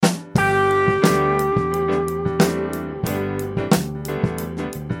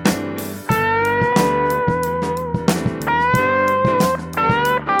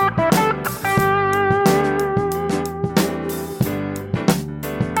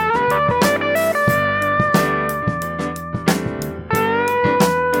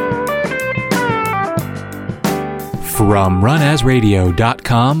From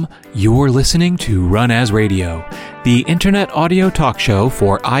runasradio.com, you're listening to Run As Radio, the internet audio talk show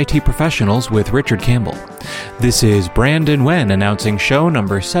for IT professionals with Richard Campbell. This is Brandon Wen announcing show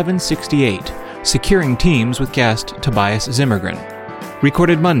number 768, Securing Teams with guest Tobias Zimmergren.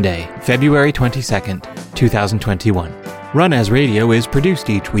 Recorded Monday, February 22nd, 2021. Run As Radio is produced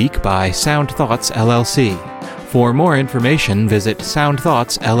each week by Sound Thoughts LLC. For more information, visit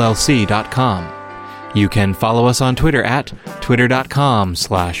soundthoughtsllc.com. You can follow us on Twitter at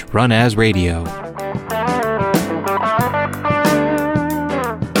twitter.com/runasradio.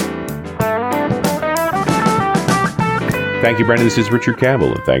 Thank you, Brandon. This is Richard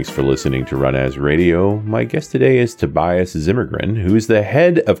Campbell, and thanks for listening to Run As Radio. My guest today is Tobias Zimmergren, who is the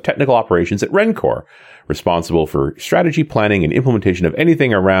head of technical operations at Rencor, responsible for strategy, planning, and implementation of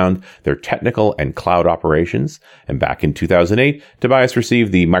anything around their technical and cloud operations. And back in 2008, Tobias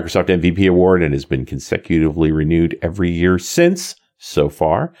received the Microsoft MVP Award and has been consecutively renewed every year since so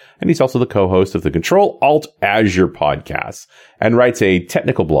far. And he's also the co-host of the Control Alt Azure podcast and writes a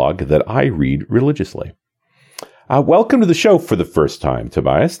technical blog that I read religiously. Welcome to the show for the first time,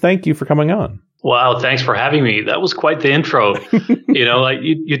 Tobias. Thank you for coming on. Wow, thanks for having me. That was quite the intro.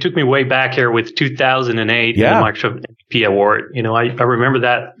 You took me way back here with 2008 and the Microsoft MVP Award. I remember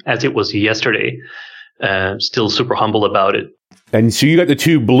that as it was yesterday. Still super humble about it. And so you got the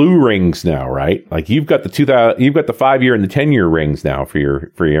two blue rings now, right? Like you've got the 5-year and the 10-year rings now for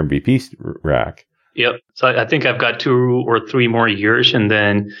your MVP rack. Yep. So I think I've got 2 or 3 more years, and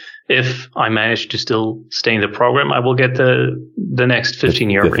then if I manage to still stay in the program, I will get the next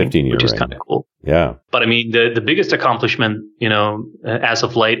 15-year ring, which is kind of cool. Yeah. But I mean, the biggest accomplishment, as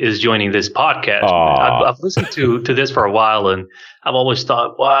of late, is joining this podcast. I've listened to this for a while, and I've always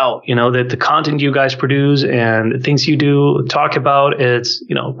thought, wow, that the content you guys produce and the things you do talk about, it's,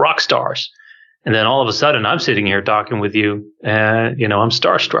 rock stars. And then all of a sudden, I'm sitting here talking with you, and, I'm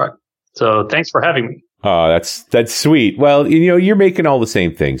starstruck. So thanks for having me. Oh, that's sweet. Well, you're making all the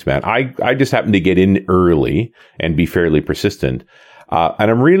same things, man. I just happened to get in early and be fairly persistent.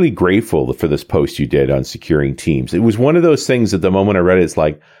 And I'm really grateful for this post you did on securing teams. It was one of those things at the moment I read it, it's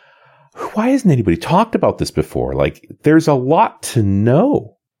like, why hasn't anybody talked about this before? Like, there's a lot to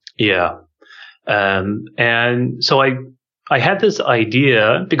know. Yeah. And so I had this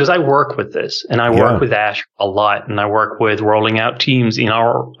idea because I work with this and I work with Azure a lot, and I work with rolling out teams in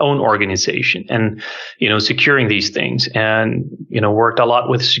our own organization and, securing these things, and, worked a lot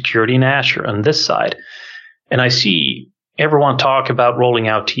with security in Azure on this side. And I see everyone talk about rolling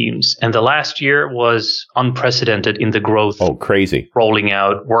out teams, and the last year was unprecedented in the growth. Oh, crazy. Rolling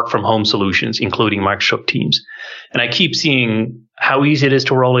out work from home solutions, including Microsoft Teams. And I keep seeing how easy it is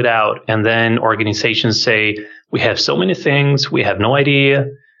to roll it out. And then organizations say, we have so many things, we have no idea.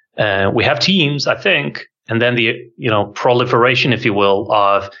 We have teams, I think. And then the, proliferation, if you will,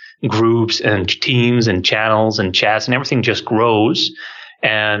 of groups and teams and channels and chats and everything just grows.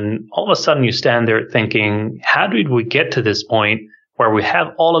 And all of a sudden you stand there thinking, how did we get to this point where we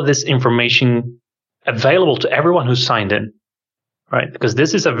have all of this information available to everyone who's signed in? Right? Because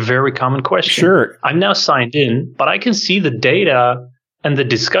this is a very common question. Sure. I'm now signed in, but I can see the data and the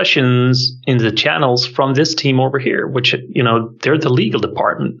discussions in the channels from this team over here, which, they're the legal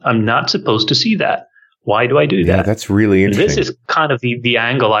department. I'm not supposed to see that. Why do I do that? Yeah, that's really interesting. And this is kind of the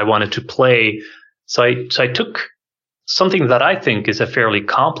angle I wanted to play. So I took something that I think is a fairly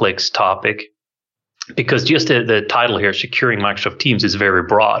complex topic, because just the title here, Securing Microsoft Teams, is very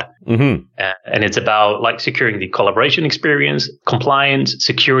broad. Mm-hmm. And it's about securing the collaboration experience, compliance,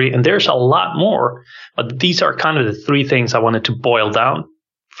 security, and there's a lot more. But these are kind of the 3 things I wanted to boil down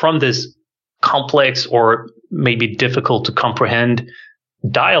from this complex or maybe difficult to comprehend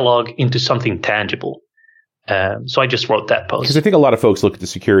dialogue into something tangible. So I just wrote that post. Because I think a lot of folks look at the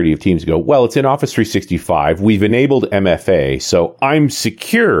security of Teams and go, well, it's in Office 365. We've enabled MFA, so I'm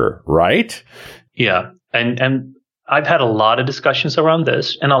secure, right? Yeah. And I've had a lot of discussions around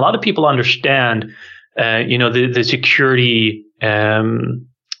this, and a lot of people understand, the security,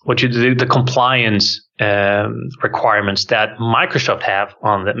 the compliance requirements that Microsoft have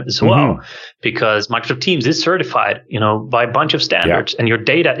on them as well, because Microsoft Teams is certified, by a bunch of standards, and your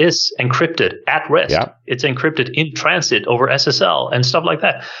data is encrypted at rest. Yeah. It's encrypted in transit over SSL and stuff like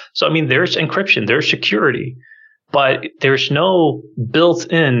that. So, there's encryption, there's security. But there's no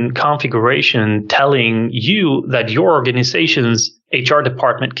built-in configuration telling you that your organization's HR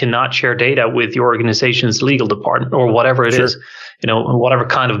department cannot share data with your organization's legal department or whatever it is, whatever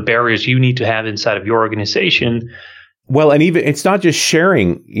kind of barriers you need to have inside of your organization. Well, and even it's not just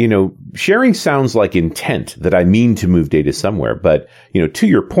sharing, sharing sounds like intent that I mean to move data somewhere. But, to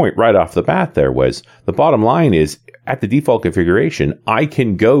your point right off the bat there was the bottom line is at the default configuration, I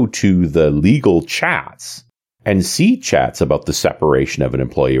can go to the legal chats and see chats about the separation of an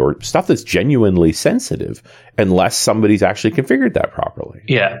employee or stuff that's genuinely sensitive unless somebody's actually configured that properly.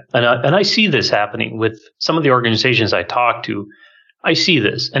 Yeah. And I see this happening with some of the organizations I talk to. I see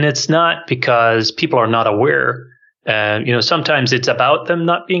this, and it's not because people are not aware. Sometimes it's about them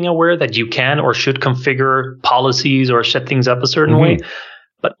not being aware that you can or should configure policies or set things up a certain way.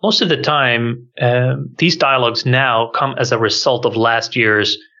 But most of the time, these dialogues now come as a result of last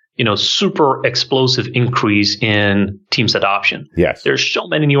year's, super explosive increase in Teams adoption. Yes. There's so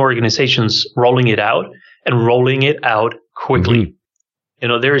many new organizations rolling it out and rolling it out quickly.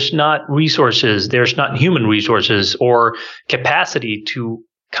 There's not resources, there's not human resources or capacity to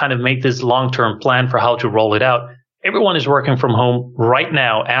kind of make this long-term plan for how to roll it out. Everyone is working from home right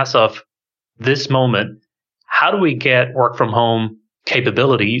now as of this moment. How do we get work from home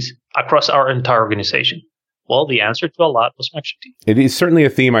capabilities across our entire organization? Well, the answer to a lot was Microsoft Teams. It is certainly a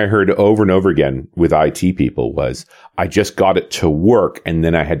theme I heard over and over again with IT people was, I just got it to work and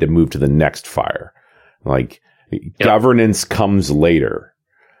then I had to move to the next fire. Governance comes later.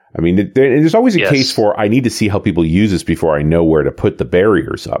 I mean, there's always a case for, I need to see how people use this before I know where to put the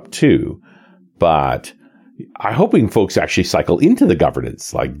barriers up too. But I'm hoping folks actually cycle into the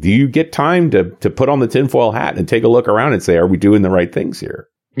governance. Do you get time to put on the tinfoil hat and take a look around and say, are we doing the right things here?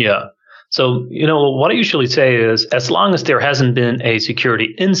 Yeah. So, what I usually say is, as long as there hasn't been a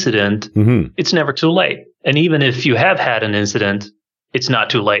security incident, it's never too late. And even if you have had an incident, it's not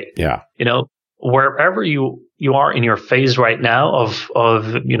too late. Yeah. Wherever you are in your phase right now of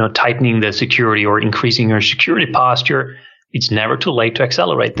tightening the security or increasing your security posture, it's never too late to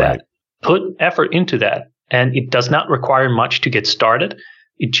accelerate that. Right. Put effort into that. And it does not require much to get started.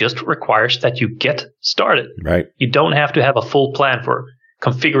 It just requires that you get started. Right. You don't have to have a full plan for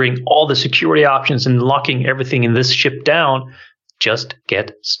configuring all the security options and locking everything in this ship down. Just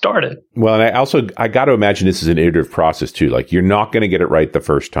get started. Well, and I got to imagine this is an iterative process too. You're not going to get it right the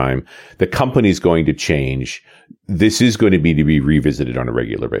first time. The company's going to change. This is going to be revisited on a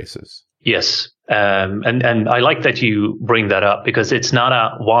regular basis. Yes. And I like that you bring that up because it's not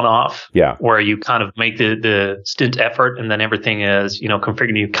a one-off where you kind of make the stint effort and then everything is, configured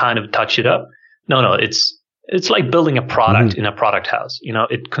and you kind of touch it up. No, it's like building a product in a product house.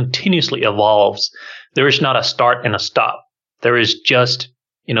 It continuously evolves. There is not a start and a stop. There is just,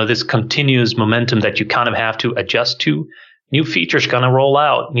 this continuous momentum that you kind of have to adjust to. New features going to roll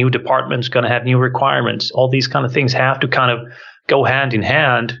out. New departments going to have new requirements. All these kind of things have to kind of go hand in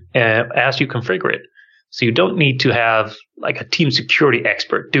hand as you configure it. So you don't need to have a team security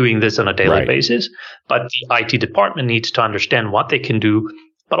expert doing this on a daily basis, but the IT department needs to understand what they can do,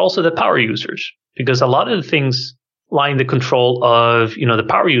 but also the power users, because a lot of the things lie in the control of, the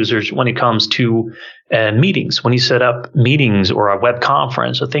power users when it comes to meetings. When you set up meetings or a web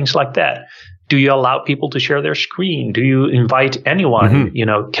conference or things like that, do you allow people to share their screen? Do you invite anyone?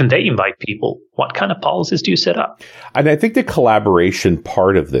 Can they invite people? What kind of policies do you set up? And I think the collaboration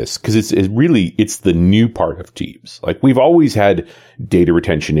part of this, because it's the new part of Teams. We've always had data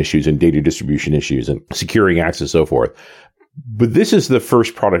retention issues and data distribution issues and securing access and so forth. But this is the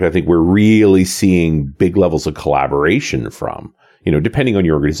first product I think we're really seeing big levels of collaboration from, depending on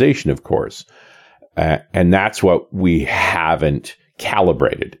your organization, of course. And that's what we haven't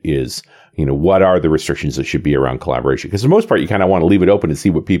calibrated is, what are the restrictions that should be around collaboration? Because for the most part, you kind of want to leave it open and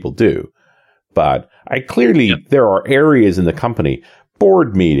see what people do. But there are areas in the company,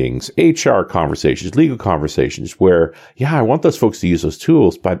 board meetings, HR conversations, legal conversations where, I want those folks to use those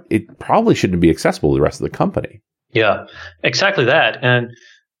tools, but it probably shouldn't be accessible to the rest of the company. Yeah, exactly that. And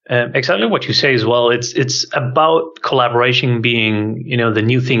exactly what you say as well. It's about collaboration being, the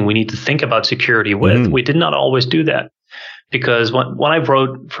new thing we need to think about security with. We did not always do that because when I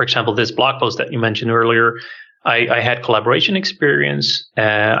wrote, for example, this blog post that you mentioned earlier, I had collaboration experience,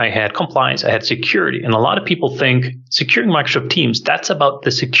 I had compliance, I had security. And a lot of people think securing Microsoft Teams, that's about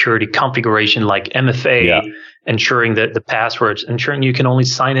the security configuration like MFA, ensuring that the passwords, ensuring you can only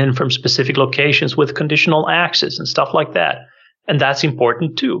sign in from specific locations with conditional access and stuff like that. And that's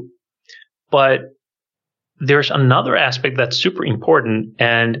important too. But there's another aspect that's super important,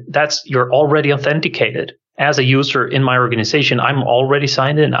 and that's you're already authenticated. As a user in my organization, I'm already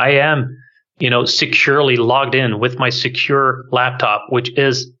signed in. I am securely logged in with my secure laptop, which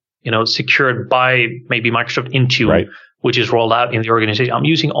is, secured by maybe Microsoft Intune, which is rolled out in the organization. I'm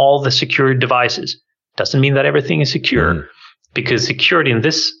using all the secure devices. Doesn't mean that everything is secure because security in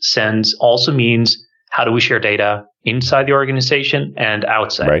this sense also means how do we share data inside the organization and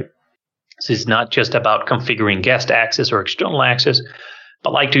outside. So it's not just about configuring guest access or external access,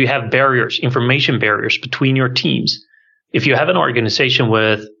 But like, do you have barriers, information barriers between your teams? If you have an organization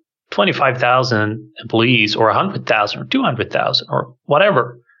with 25,000 employees or 100,000 or 200,000 or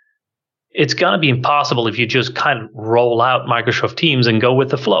whatever, it's going to be impossible if you just kind of roll out Microsoft Teams and go with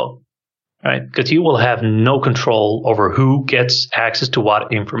the flow, right? Because you will have no control over who gets access to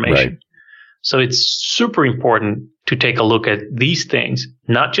what information. Right. So it's super important to take a look at these things,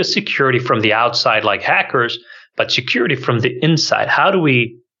 not just security from the outside like hackers, but security from the inside. How do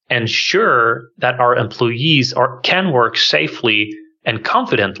we ensure that our employees can work safely and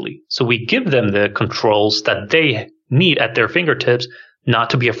confidently? So we give them the controls that they need at their fingertips,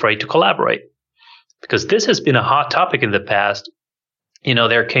 not to be afraid to collaborate. Because this has been a hot topic in the past.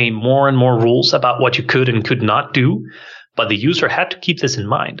 There came more and more rules about what you could and could not do, but the user had to keep this in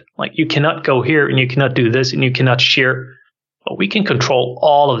mind. Like, you cannot go here and you cannot do this and you cannot share. But we can control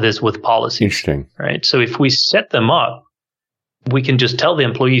all of this with policies. Interesting. Right? So if we set them up, we can just tell the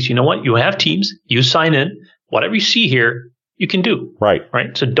employees, you know what, you have Teams, you sign in, whatever you see here, you can do. Right.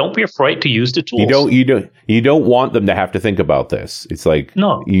 Right. So don't be afraid to use the tools. You don't want them to have to think about this. It's like,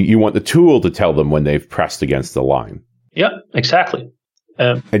 no, you want the tool to tell them when they've pressed against the line. Yeah, exactly.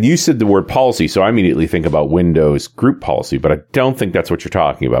 And you said the word policy, so I immediately think about Windows group policy, but I don't think that's what you're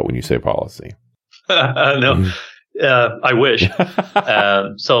talking about when you say policy. No, I wish.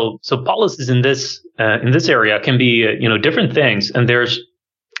 So policies in this area can be different things, and there's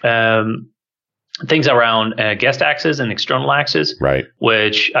things around guest access and external access, right?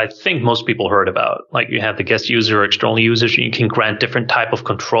 Which I think most people heard about. Like, you have the guest user, external users, and you can grant different type of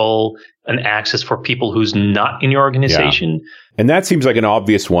control and access for people who's not in your organization. Yeah. And that seems like an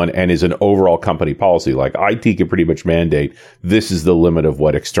obvious one and is an overall company policy. Like, IT can pretty much mandate this is the limit of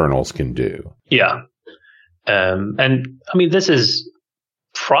what externals can do. Yeah. And I mean, this is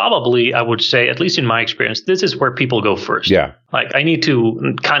probably, I would say, at least in my experience, this is where people go first. Yeah. Like, I need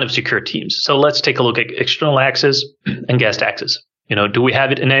to kind of secure Teams. So let's take a look at external access and guest access. Do we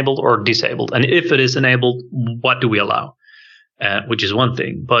have it enabled or disabled? And if it is enabled, what do we allow? Which is one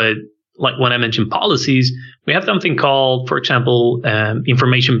thing. But like, when I mentioned policies, we have something called, for example,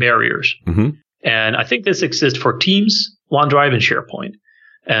 information barriers. Mm-hmm. And I think this exists for Teams, OneDrive, and SharePoint.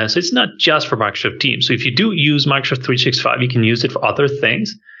 So it's not just for Microsoft Teams. So if you do use Microsoft 365, you can use it for other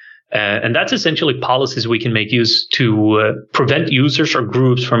things. And that's essentially policies we can make use to prevent users or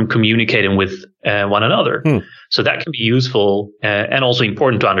groups from communicating with one another. So that can be useful and also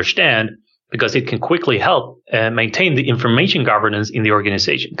important to understand, because it can quickly help maintain the information governance in the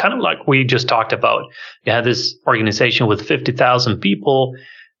organization. Kind of like we just talked about. You have this organization with 50,000 people,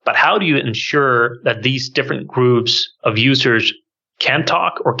 but how do you ensure that these different groups of users can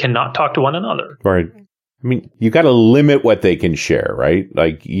talk or cannot talk to one another? Right. I mean, you got to limit what they can share, right?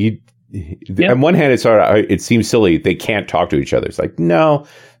 Like, on one hand, it seems silly they can't talk to each other. It's like, no,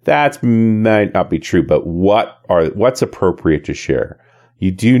 that might not be true. But what's appropriate to share?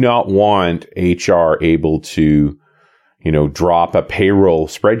 You do not want HR able to, drop a payroll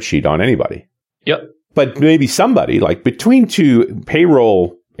spreadsheet on anybody. Yep. But maybe somebody, like, between two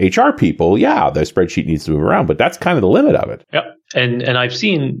payroll HR people, yeah, the spreadsheet needs to move around, but that's kind of the limit of it. Yep. And I've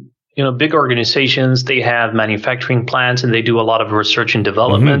seen, big organizations, they have manufacturing plants and they do a lot of research and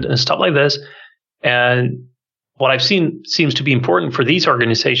development and stuff like this. And what I've seen seems to be important for these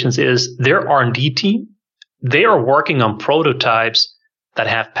organizations is their R&D team. They are working on prototypes that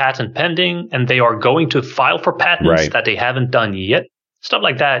have patent pending, and they are going to file for patents that they haven't done yet. Stuff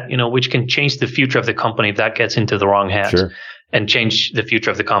like that, which can change the future of the company if that gets into the wrong hands, and change the future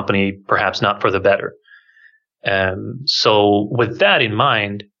of the company, perhaps not for the better. So with that in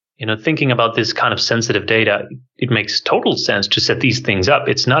mind, thinking about this kind of sensitive data, it makes total sense to set these things up.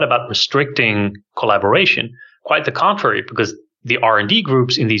 It's not about restricting collaboration. Quite the contrary, because the R&D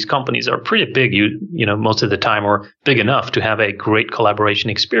groups in these companies are pretty big, most of the time, or big enough to have a great collaboration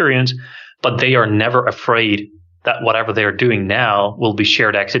experience, but they are never afraid that whatever they're doing now will be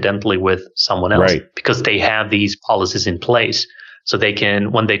shared accidentally with someone else, because they have these policies in place. So they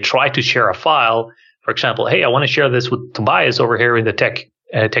can, when they try to share a file, for example, hey, I want to share this with Tobias over here in the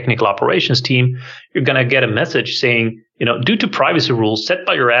technical operations team, you're going to get a message saying, due to privacy rules set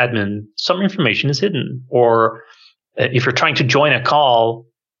by your admin, some information is hidden. Or if you're trying to join a call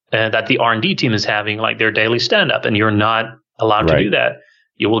that the R&D team is having, like their daily stand-up, and you're not allowed to do that,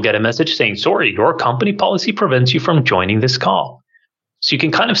 you will get a message saying, sorry, your company policy prevents you from joining this call. So you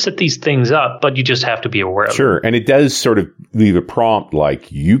can kind of set these things up, but you just have to be aware of them. Sure. And it does sort of leave a prompt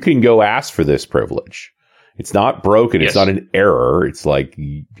like, you can go ask for this privilege. It's not broken. Yes. It's not an error. It's like,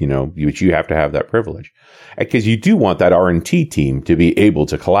 you have to have that privilege because you do want that R&T team to be able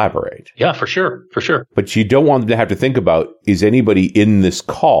to collaborate. Yeah, for sure. But you don't want them to have to think about, is anybody in this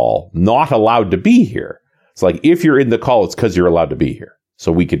call not allowed to be here? It's like, if you're in the call, it's because you're allowed to be here.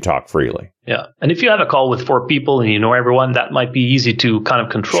 So we can talk freely. Yeah. And if you have a call with 4 people and you know everyone, that might be easy to kind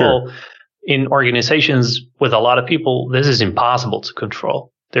of control. Sure. In organizations with a lot of people, this is impossible to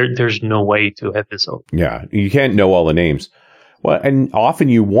control. There's no way to have this open. Yeah. You can't know all the names. Well, and often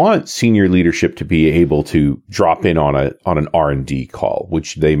you want senior leadership to be able to drop in on an R&D call,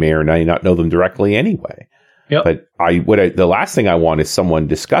 which they may or may not know them directly anyway. Yep. But the last thing I want is someone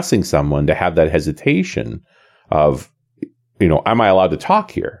discussing someone to have that hesitation of, am I allowed to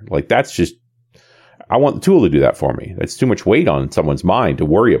talk here? Like, that's just, I want the tool to do that for me. That's too much weight on someone's mind to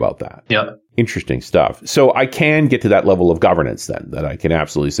worry about that. Yeah. Interesting stuff. So I can get to that level of governance then, that I can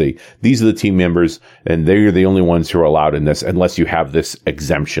absolutely say, these are the team members and they're the only ones who are allowed in this unless you have this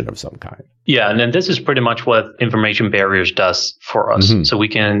exemption of some kind. Yeah. And then this is pretty much what information barriers does for us. Mm-hmm. So we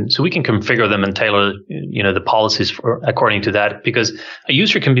can configure them and tailor, the policies according to that, because a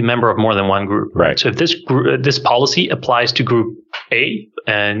user can be a member of more than one group. Right. So if this policy applies to group A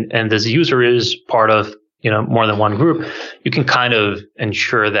and this user is part of more than one group, you can kind of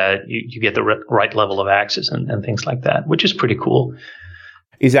ensure that you get the right level of access and things like that, which is pretty cool.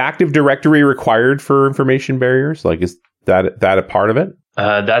 Is Active Directory required for information barriers? Like, is that a part of it?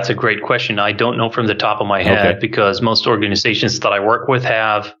 That's a great question. I don't know from the top of my head because most organizations that I work with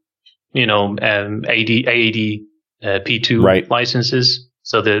have, AAD, P2 licenses.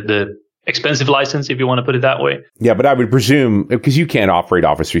 So the expensive license, if you want to put it that way. Yeah, but I would presume, because you can't operate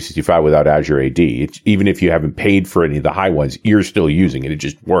Office 365 without Azure AD, even if you haven't paid for any of the high ones, you're still using it. It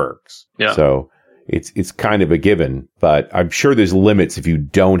just works. Yeah. So it's kind of a given, but I'm sure there's limits if you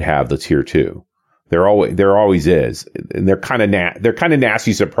don't have the tier 2. There always is, and they're kind of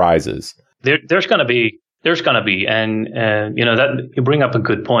nasty surprises. There's going to be, and that you bring up a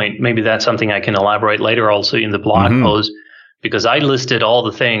good point. Maybe that's something I can elaborate later also in the blog post, because I listed all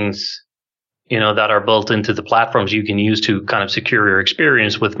the things that are built into the platforms you can use to kind of secure your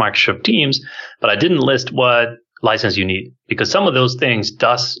experience with Microsoft Teams, but I didn't list what license you need, because some of those things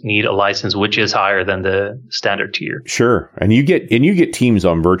does need a license which is higher than the standard tier. Sure, and you get Teams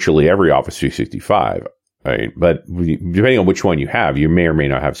on virtually every Office 365, right? But depending on which one you have, you may or may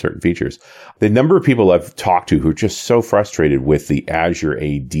not have certain features. The number of people I've talked to who are just so frustrated with the Azure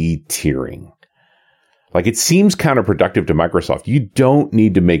AD tiering. Like, it seems counterproductive to Microsoft. You don't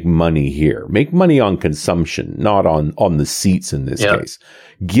need to make money here. Make money on consumption, not on the seats in this case.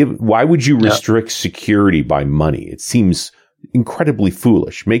 Why would you restrict security by money? It seems incredibly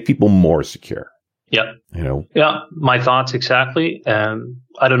foolish. Make people more secure. Yeah. Yeah, my thoughts exactly.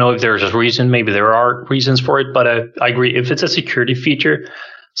 I don't know if there's a reason. Maybe there are reasons for it, but I agree. If it's a security feature,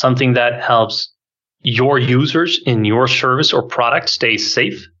 something that helps your users in your service or product stay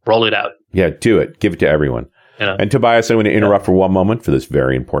safe, roll it out. Yeah, do it. Give it to everyone. And Tobias, I'm going to interrupt for one moment for this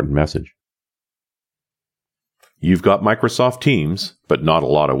very important message. You've got Microsoft Teams, but not a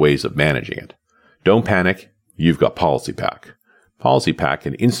lot of ways of managing it. Don't panic. You've got Policy Pack. Policy Pack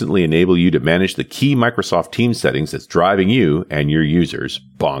can instantly enable you to manage the key Microsoft Teams settings that's driving you and your users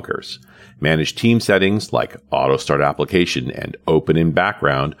bonkers. Manage team settings like auto start application and open in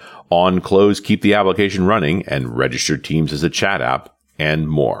background, on close keep the application running, and register Teams as a chat app, and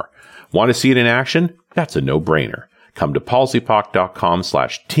more. Want to see it in action? That's a no-brainer. Come to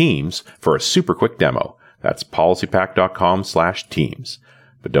policypack.com/teams for a super quick demo. That's policypack.com/teams.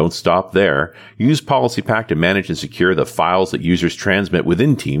 But don't stop there. Use PolicyPack to manage and secure the files that users transmit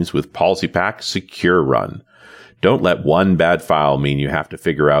within Teams with PolicyPack Secure Run. Don't let one bad file mean you have to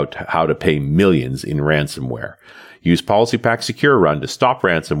figure out how to pay millions in ransomware. Use PolicyPack Secure Run to stop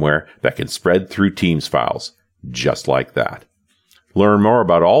ransomware that can spread through Teams files, just like that. Learn more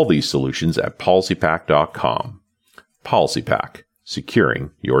about all these solutions at policypack.com. PolicyPack,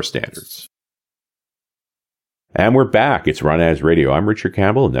 securing your standards. And we're back. It's Run As Radio. I'm Richard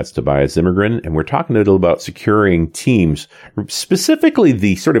Campbell, and that's Tobias Zimmergren, and we're talking a little about securing Teams, specifically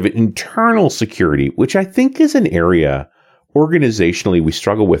the sort of internal security, which I think is an area organizationally we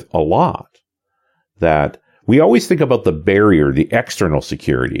struggle with a lot. That we always think about the barrier, the external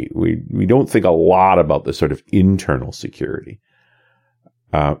security. We don't think a lot about the sort of internal security.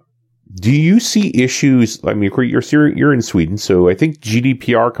 Do you see issues? I mean, you're in Sweden, so I think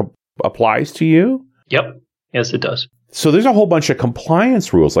GDPR applies to you? Yep. Yes, it does. So there's a whole bunch of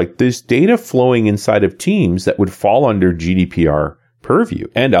compliance rules, like there's data flowing inside of Teams that would fall under GDPR purview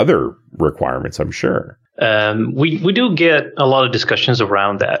and other requirements, I'm sure. We do get a lot of discussions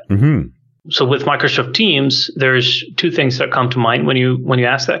around that. Mm-hmm. So with Microsoft Teams, there's two things that come to mind when you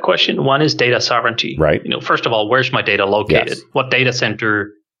ask that question. One is data sovereignty. Right. First of all, where's my data located? Yes. What data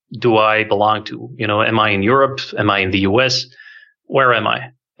center do I belong to? Am I in Europe? Am I in the US? Where am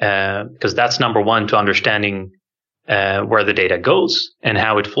I? Because that's number one to understanding where the data goes and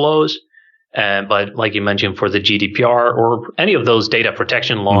how it flows. But like you mentioned, for the GDPR or any of those data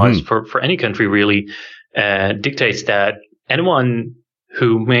protection laws for any country really dictates that anyone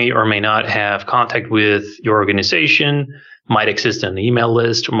who may or may not have contact with your organization, might exist in an email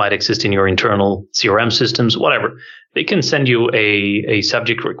list or might exist in your internal CRM systems, whatever. They can send you a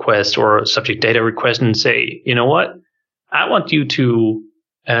subject request or a subject data request and say, you know what? I want you to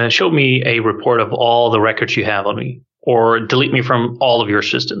show me a report of all the records you have on me, or delete me from all of your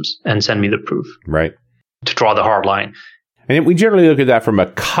systems and send me the proof. Right. To draw the hard line. And we generally look at that from a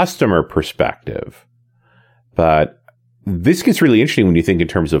customer perspective. But this gets really interesting when you think in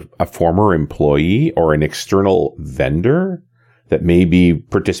terms of a former employee or an external vendor that maybe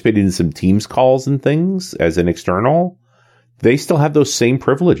participated in some Teams calls and things as an external. They still have those same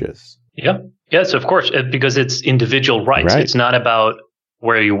privileges. Yeah. Yes, of course, because it's individual rights. Right. It's not about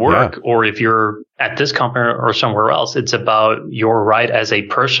where you work or if you're at this company or somewhere else. It's about your right as a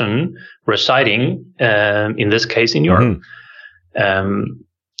person residing, in this case, in Europe.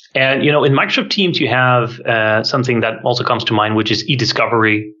 And, in Microsoft Teams, you have something that also comes to mind, which is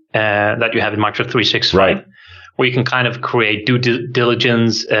e-discovery that you have in Microsoft 365, right, where you can kind of create due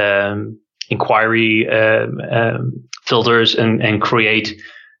diligence, inquiry filters and create,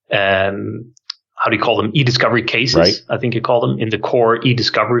 how do you call them? E-discovery cases, right. I think you call them, in the core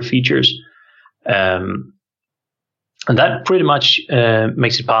e-discovery features. And that pretty much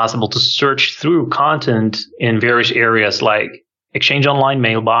makes it possible to search through content in various areas like Exchange Online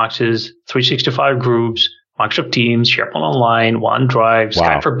mailboxes, 365 groups, Microsoft Teams, SharePoint Online, OneDrive,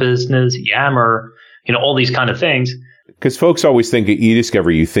 Skype for Business, Yammer, all these kind of things. Because folks always think of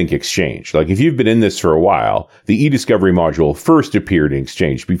e-discovery, you think Exchange. Like if you've been in this for a while, the e-discovery module first appeared in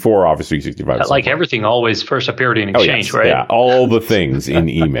Exchange before Office 365. Like everything always first appeared in Exchange, right? Yeah, all the things in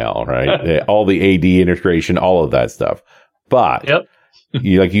email, right? All the AD integration, all of that stuff. But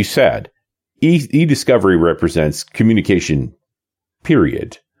like you said, e-discovery represents communication,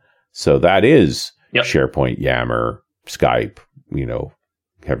 period. So that is SharePoint, Yammer, Skype,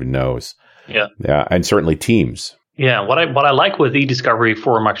 heaven knows. Yeah. And certainly Teams. Yeah, what I like with e-discovery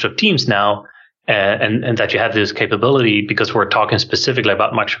for Microsoft Teams now, and that you have this capability, because we're talking specifically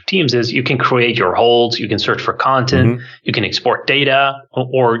about Microsoft Teams, is you can create your holds, you can search for content, you can export data,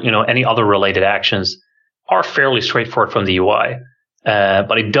 or any other related actions are fairly straightforward from the UI.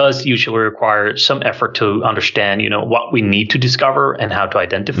 But it does usually require some effort to understand, what we need to discover and how to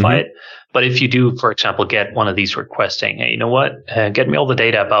identify it. But if you do, for example, get one of these requests saying, hey, you know what, get me all the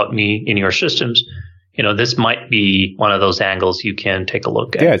data about me in your systems, this might be one of those angles you can take a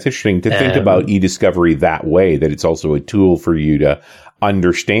look at. Yeah, it's interesting to think about e-discovery that way, that it's also a tool for you to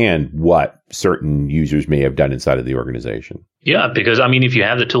understand what certain users may have done inside of the organization. Yeah, because, if you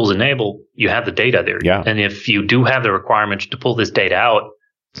have the tools enabled, you have the data there. Yeah. And if you do have the requirements to pull this data out,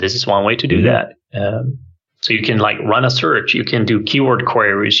 this is one way to do that. So you can run a search, you can do keyword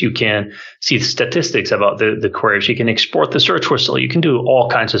queries, you can see the statistics about the queries, you can export the search result, you can do all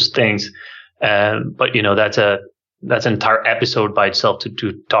kinds of things. But that's an entire episode by itself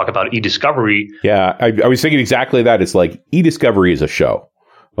to talk about e-discovery. Yeah, I was thinking exactly that. It's like e-discovery is a show,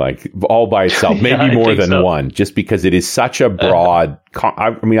 like all by itself, maybe more than one, just because it is such a broad.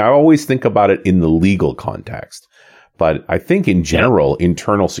 I always think about it in the legal context, but I think in general,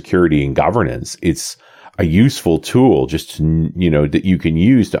 internal security and governance, it's a useful tool just to, that you can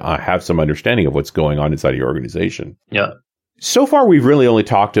use to have some understanding of what's going on inside of your organization. Yeah. So far, we've really only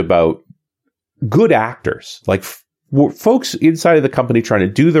talked about good actors, like folks inside of the company trying to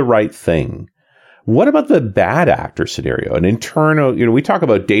do the right thing. What about the bad actor scenario? An internal, we talk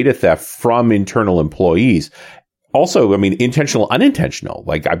about data theft from internal employees. Also, intentional, unintentional.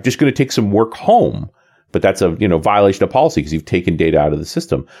 Like I'm just going to take some work home, but that's a, violation of policy because you've taken data out of the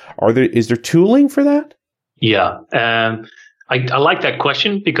system. Is there tooling for that? Yeah. I like that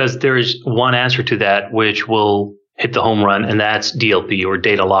question because there is one answer to that, which will hit the home run, and that's DLP, or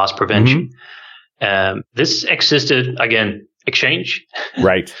data loss prevention. This existed, again, Exchange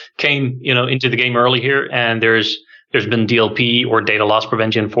right came into the game early here, and there's been DLP, or data loss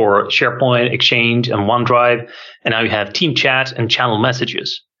prevention, for SharePoint, Exchange, and OneDrive, and now you have team chat and channel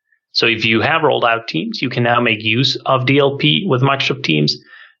messages. So if you have rolled out Teams, you can now make use of DLP with Microsoft Teams,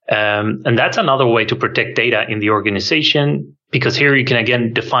 and that's another way to protect data in the organization, because here you can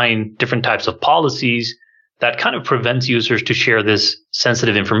again define different types of policies that kind of prevents users to share this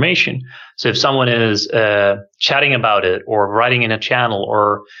sensitive information. So if someone is chatting about it or writing in a channel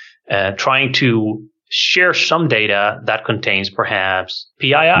or trying to share some data that contains perhaps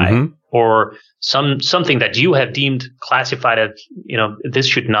PII or something that you have deemed classified as, this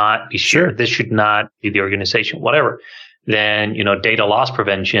should not be shared, this should not be the organization, whatever, then, data loss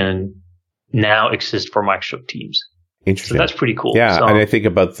prevention now exists for Microsoft Teams. Interesting. So that's pretty cool. Yeah, and I think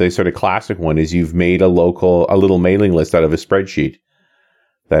about the sort of classic one is you've made a little mailing list out of a spreadsheet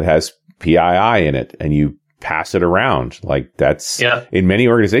that has PII in it, and you pass it around. Like that's in many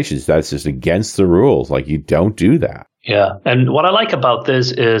organizations, that's just against the rules. Like you don't do that. Yeah. And what I like about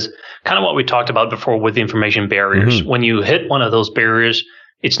this is kind of what we talked about before with the information barriers. When you hit one of those barriers,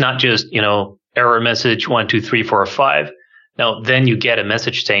 it's not just, error message 1, 2, 3, 4, or 5. Now, then you get a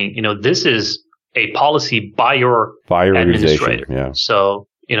message saying, this is a policy by your administrator. Yeah. So,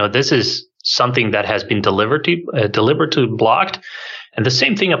 this is something that has been deliberately blocked. And the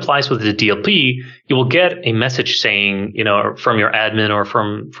same thing applies with the DLP. You will get a message saying, from your admin or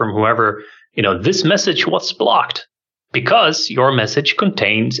from whoever, this message was blocked because your message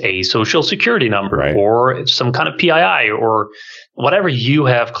contains a social security number or some kind of PII or whatever you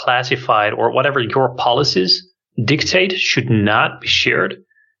have classified or whatever your policies dictate should not be shared.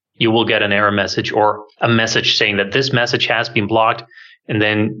 You will get an error message or a message saying that this message has been blocked. And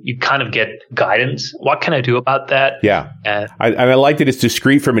then you kind of get guidance. What can I do about that? Yeah. I like that it's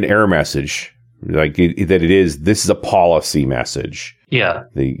discrete from an error message. Like this is a policy message. Yeah.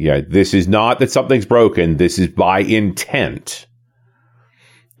 This is not that something's broken. This is by intent.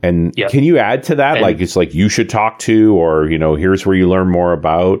 And can you add to that? Like, it's like you should talk to, or, here's where you learn more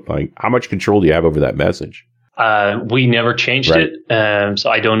about. Like, how much control do you have over that message? We never changed it. So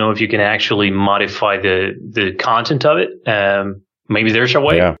I don't know if you can actually modify the content of it. Maybe there's a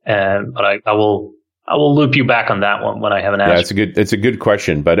way, but I will loop you back on that one when I have an answer. Yeah, it's a good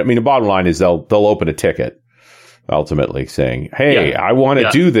question. But I mean, the bottom line is they'll open a ticket ultimately saying, hey, I want to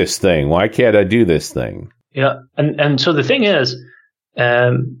do this thing. Why can't I do this thing? Yeah. And so the thing is,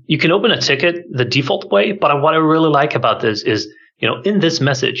 you can open a ticket the default way. But what I really like about this is, in this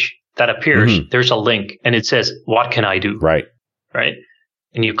message that appears, there's a link and it says, what can I do? Right.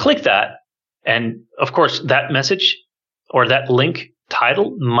 And you click that. And of course, that message or that link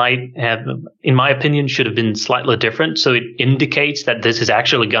title might have, in my opinion, should have been slightly different. So it indicates that this is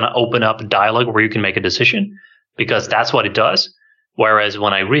actually going to open up a dialogue where you can make a decision, because that's what it does. Whereas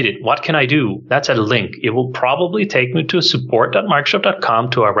when I read it, what can I do? That's a link. It will probably take me to support.microsoft.com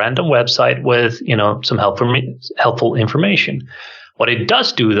to a random website with, some helpful information. What it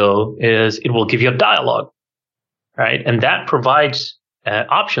does do, though, is it will give you a dialogue, right? And that provides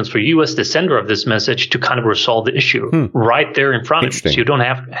options for you as the sender of this message to kind of resolve the issue right there in front of you. So you don't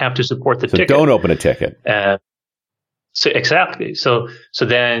have to support the ticket. So don't open a ticket. So exactly. So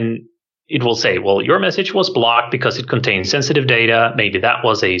then it will say, well, your message was blocked because it contains sensitive data. Maybe that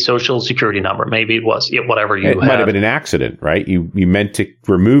was a social security number. Maybe it was whatever you have. It might have been an accident, right? You meant to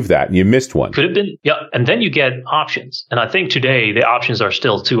remove that and you missed one. Could have been. Yeah. And then you get options. And I think today the options are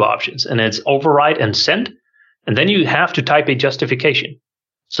still 2 options, and it's override and send. And then you have to type a justification.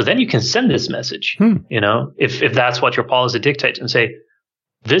 So then you can send this message, if that's what your policy dictates, and say,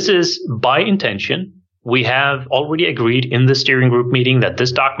 this is by intention. We have already agreed in the steering group meeting that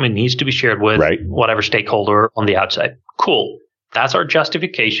this document needs to be shared with whatever stakeholder on the outside. Cool. That's our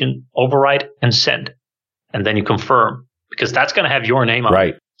justification. Override and send. And then you confirm, because that's going to have your name on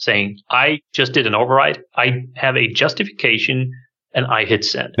it, saying, I just did an override. I have a justification. And I hit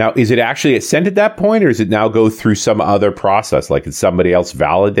send. Now, is it actually sent at that point, or does it now go through some other process? Like, did somebody else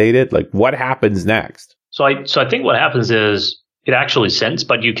validate it? Like, what happens next? So I think what happens is it actually sends,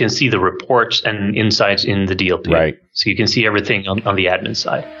 but you can see the reports and insights in the DLP. Right. So you can see everything on the admin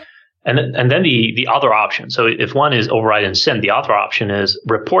side. And then the other option. So if one is override and send, the other option is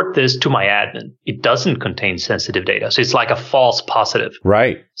report this to my admin. It doesn't contain sensitive data. So it's like a false positive.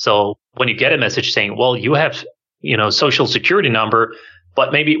 Right. So when you get a message saying, well, you have social security number,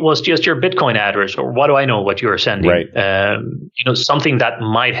 but maybe it was just your Bitcoin address, or what do I know what you are sending? Right. Something that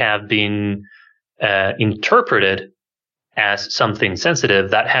might have been interpreted as something sensitive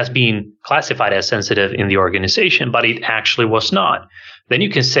that has been classified as sensitive in the organization, but it actually was not. Then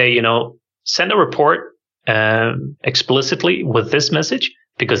you can say, send a report explicitly with this message,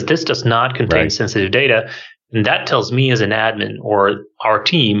 because this does not contain sensitive data. And that tells me as an admin or our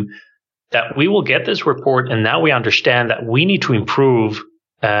team that we will get this report, and now we understand that we need to improve,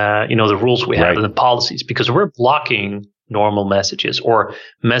 the rules we have and the policies, because we're blocking normal messages or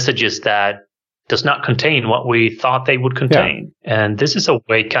messages that does not contain what we thought they would contain. And this is a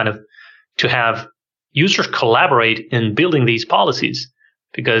way kind of to have users collaborate in building these policies.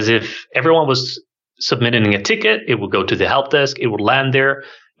 Because if everyone was submitting a ticket, it would go to the help desk, it would land there,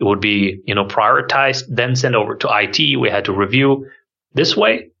 it would be, prioritized, then sent over to IT. We had to review. This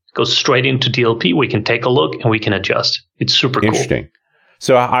way, it goes straight into DLP. We can take a look and we can adjust. It's super cool. Interesting.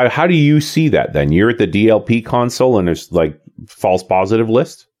 So how do you see that then? You're at the DLP console and there's like false positive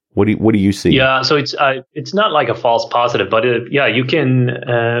list. What do you see? Yeah, so it's not like a false positive, but you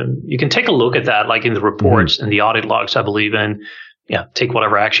can take a look at that, like in the reports and the audit logs, I believe, and take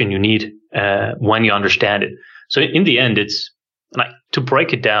whatever action you need when you understand it. So in the end, it's like, to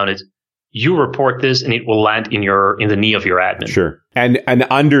break it down, it's you report this and it will land in the knee of your admin. Sure, and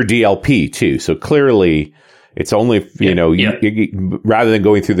under DLP too. So clearly, it's only you, rather than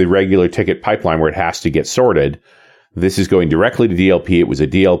going through the regular ticket pipeline where it has to get sorted. This is going directly to DLP. It was a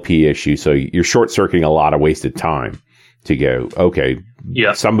DLP issue, so you're short-circuiting a lot of wasted time to go, okay,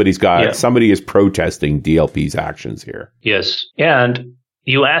 somebody is protesting DLP's actions here. Yes. And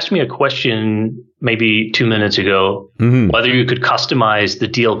you asked me a question maybe 2 minutes ago, whether you could customize the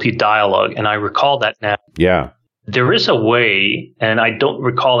DLP dialogue, and I recall that now. Yeah. There is a way, and I don't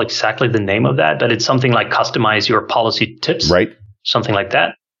recall exactly the name of that, but it's something like customize your policy tips. Right. Something like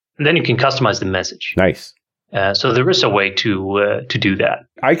that. And then you can customize the message. Nice. So there is a way to do that.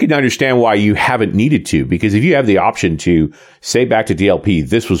 I can understand why you haven't needed to, because if you have the option to say back to DLP,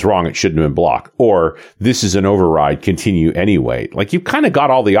 this was wrong, it shouldn't have been blocked, or this is an override, continue anyway. Like you've kind of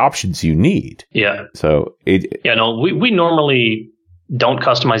got all the options you need. Yeah. So we normally don't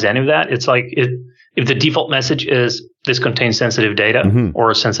customize any of that. It's like if the default message is this contains sensitive data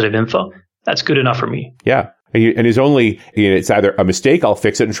or sensitive info, that's good enough for me. Yeah. And it's either a mistake, I'll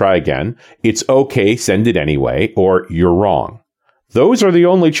fix it and try again. It's okay, send it anyway, or you're wrong. Those are the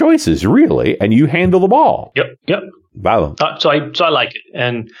only choices, really, and you handle the ball. Yep. Wow. So I like it.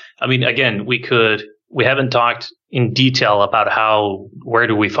 And I mean, again, we haven't talked in detail about where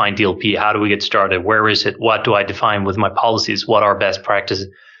do we find DLP? How do we get started? Where is it? What do I define with my policies? What are best practices?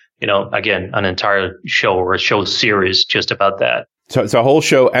 Again, an entire show or a show series just about that. So it's a whole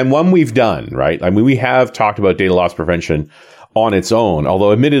show, and one we've done, right? I mean, we have talked about data loss prevention on its own,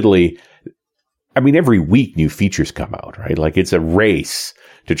 although admittedly, I mean, every week new features come out, right? Like it's a race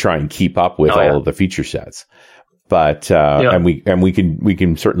to try and keep up with all of the feature sets. But, and we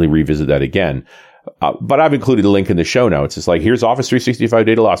can certainly revisit that again. But I've included a link in the show notes. It's like, here's Office 365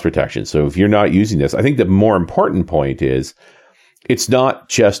 data loss protection. So if you're not using this, I think the more important point is, it's not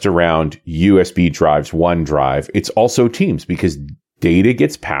just around USB drives, OneDrive. It's also Teams, because data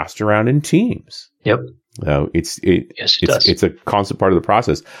gets passed around in Teams. Yep. It's does. It's a constant part of the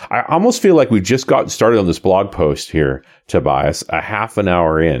process. I almost feel like we've just gotten started on this blog post here, Tobias, a half an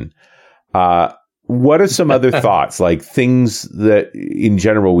hour in. What are some other thoughts, like things that in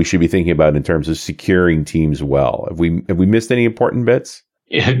general we should be thinking about in terms of securing Teams well? Have we missed any important bits?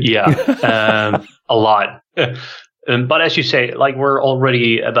 Yeah, a lot. But as you say, like we're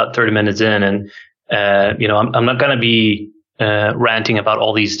already about 30 minutes in, and I'm not going to be ranting about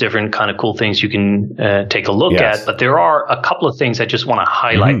all these different kind of cool things you can take a look at, but there are a couple of things I just want to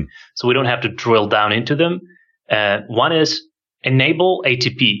highlight, so we don't have to drill down into them. One is enable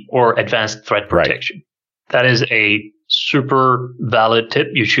ATP, or advanced threat protection. Right. That is a super valid tip.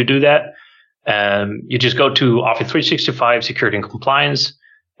 You should do that. You just go to Office 365 Security and Compliance,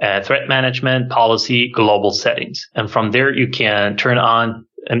 Threat Management, Policy, Global Settings. And from there, you can turn on,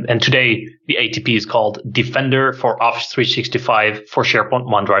 and today the ATP is called Defender for Office 365 for SharePoint,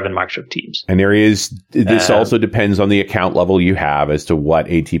 OneDrive, and Microsoft Teams. And this also depends on the account level you have as to what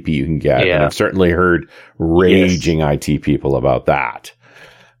ATP you can get. Yeah. And I've certainly heard raging IT people about that.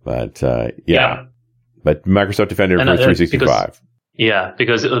 But but Microsoft Defender for 365.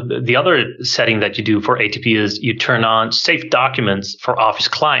 Because the other setting that you do for ATP is you turn on Safe Documents for Office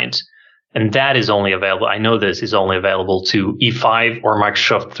clients, and that is only available. I know this is only available to E5 or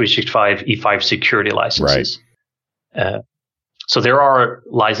Microsoft 365 E5 security licenses. Right. So there are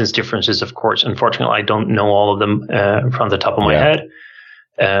license differences, of course. Unfortunately, I don't know all of them from the top of my head.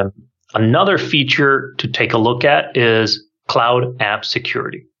 Another feature to take a look at is Cloud App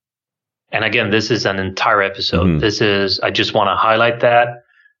Security. And again, this is an entire episode. I just want to highlight that.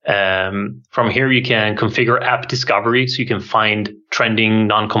 From here, you can configure app discovery, so you can find trending,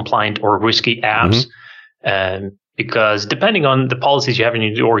 non-compliant, or risky apps. Because depending on the policies you have in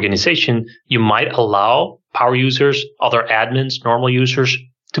your organization, you might allow power users, other admins, normal users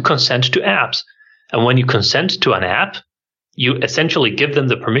to consent to apps. And when you consent to an app, you essentially give them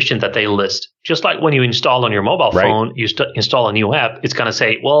the permission that they list. Just like when you install on your mobile phone, you install a new app, it's going to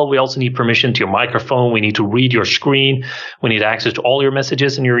say, well, we also need permission to your microphone. We need to read your screen. We need access to all your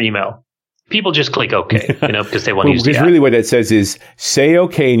messages and your email. people just click OK, because they want to use the app. Because really what it says is say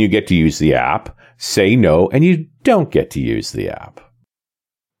OK and you get to use the app. Say no and you don't get to use the app.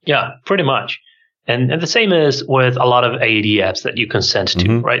 Yeah, pretty much. And the same is with a lot of AAD apps that you consent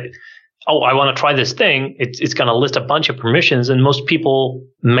to, right? Oh, I want to try this thing. It's going to list a bunch of permissions, and most people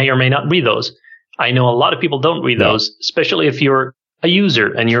may or may not read those. I know a lot of people don't read those, especially if you're a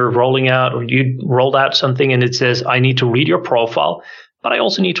user and you're rolling out, or you rolled out something and it says, I need to read your profile, but I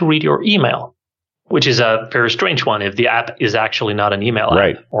also need to read your email, which is a very strange one if the app is actually not an email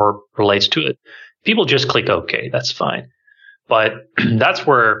app or relates to it. People just click OK. That's fine. But that's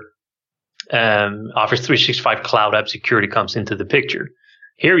where Office 365 Cloud App Security comes into the picture.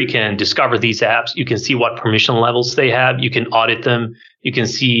 Here you can discover these apps. You can see what permission levels they have. You can audit them. You can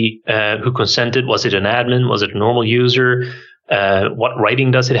see who consented. Was it an admin? Was it a normal user? What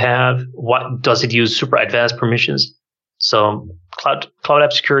rating does it have? What does it use super advanced permissions? So Cloud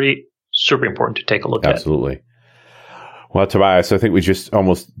App Security, super important to take a look at. Absolutely. Well, Tobias, I think we just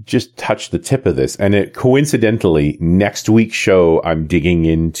touched the tip of this. And coincidentally, next week's show, I'm digging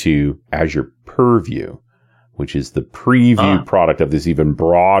into Azure Purview, which is the preview product of this even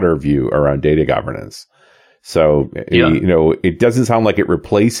broader view around data governance. So, it doesn't sound like it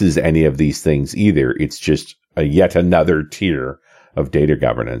replaces any of these things either. It's just yet another tier of data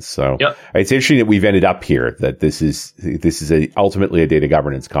governance. So it's interesting that we've ended up here, that this is ultimately a data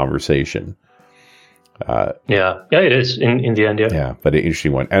governance conversation. It is in the end. Yeah, but an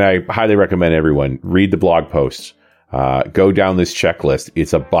interesting one. And I highly recommend everyone read the blog post, go down this checklist.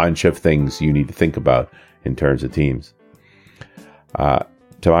 It's a bunch of things you need to think about in terms of teams.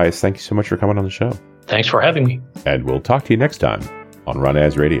 Tobias, thank you so much for coming on the show. Thanks for having me. And we'll talk to you next time on Run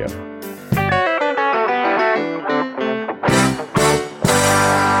As Radio.